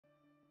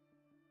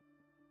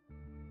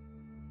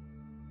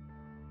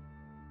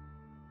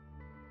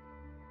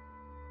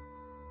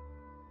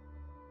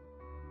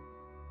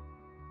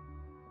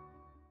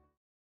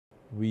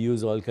we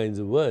use all kinds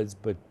of words,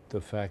 but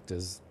the fact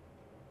is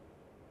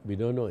we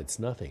don't know, it's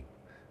nothing.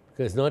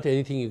 Because not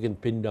anything you can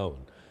pin down.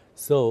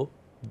 So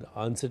the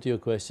answer to your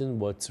question,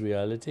 what's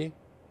reality?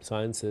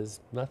 Science is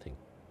nothing.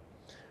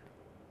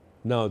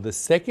 Now the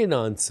second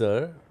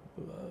answer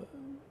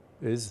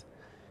is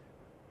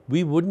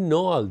we wouldn't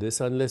know all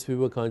this unless we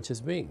were conscious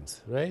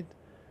beings, right?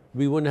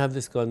 We wouldn't have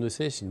this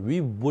conversation.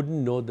 We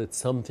wouldn't know that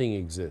something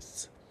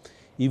exists.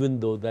 Even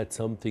though that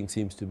something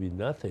seems to be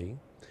nothing,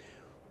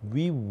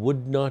 we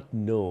would not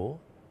know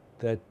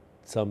that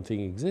something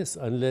exists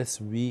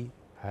unless we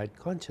had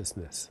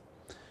consciousness.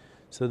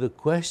 So the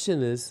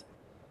question is,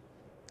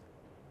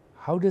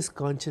 how does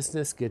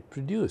consciousness get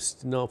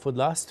produced? Now for the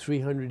last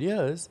 300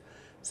 years,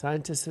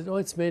 scientists said, oh,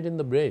 it's made in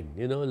the brain,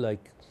 you know,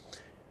 like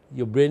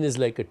your brain is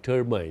like a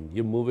turbine.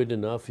 You move it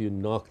enough, you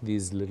knock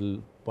these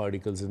little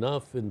particles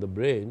enough in the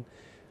brain,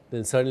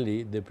 then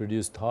suddenly they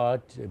produce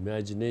thought,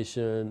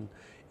 imagination,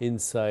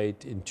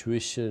 insight,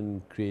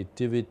 intuition,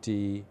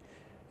 creativity,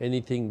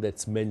 anything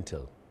that's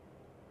mental.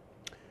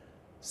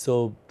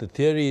 So the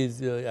theory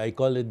is, I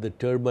call it the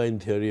turbine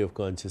theory of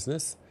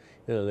consciousness.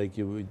 You know, like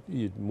you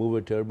move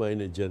a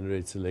turbine, it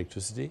generates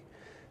electricity.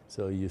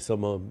 So you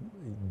somehow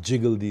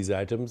jiggle these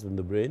atoms in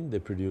the brain, they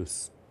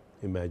produce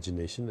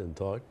imagination and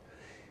thought.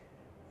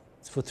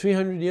 For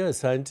 300 years,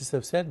 scientists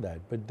have said that,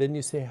 but then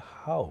you say,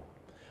 how?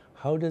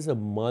 How does a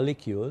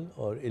molecule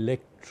or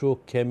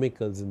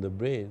electrochemicals in the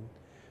brain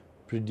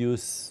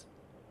produce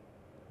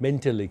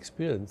mental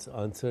experience?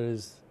 Answer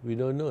is, we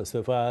don't know. So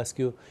if I ask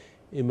you,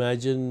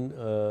 imagine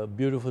a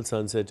beautiful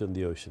sunset on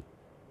the ocean.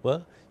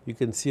 Well, you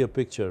can see a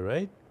picture,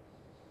 right?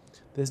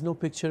 There's no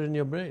picture in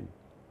your brain.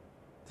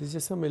 There's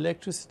just some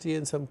electricity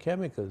and some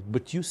chemicals,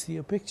 but you see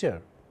a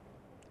picture.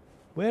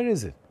 Where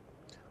is it?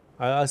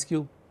 I ask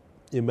you,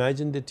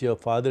 imagine that your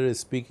father is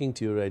speaking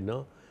to you right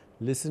now.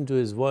 Listen to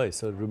his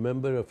voice or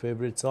remember a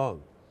favorite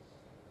song.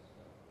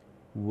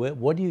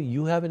 What do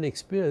you have an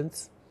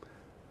experience?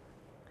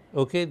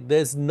 Okay,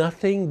 there's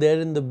nothing there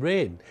in the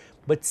brain.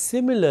 But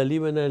similarly,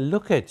 when I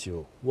look at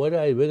you, when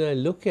I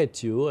look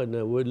at you and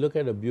I would look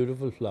at a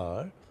beautiful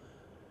flower,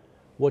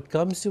 what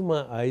comes to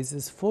my eyes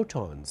is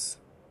photons.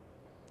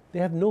 They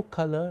have no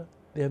color,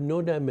 they have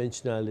no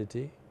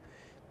dimensionality.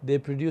 They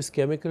produce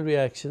chemical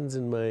reactions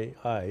in my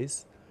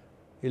eyes.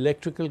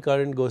 Electrical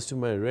current goes to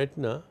my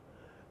retina,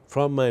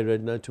 from my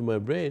retina to my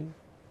brain,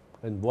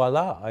 and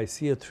voila, I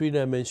see a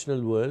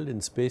three-dimensional world in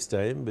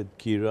space-time with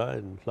Kyra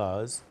and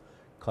flowers,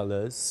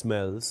 colors,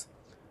 smells.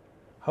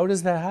 How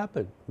does that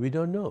happen? We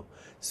don't know.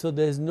 So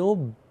there's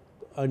no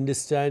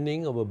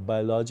understanding of a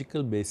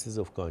biological basis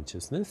of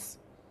consciousness,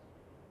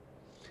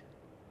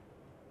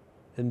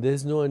 and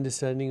there's no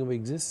understanding of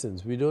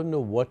existence. We don't know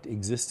what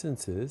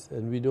existence is,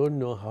 and we don't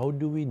know how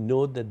do we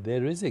know that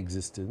there is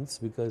existence,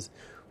 because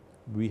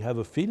we have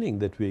a feeling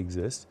that we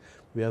exist,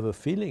 we have a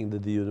feeling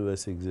that the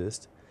universe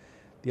exists.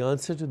 The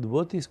answer to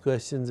both these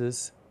questions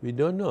is we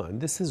don't know,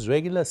 and this is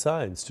regular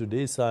science.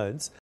 Today's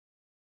science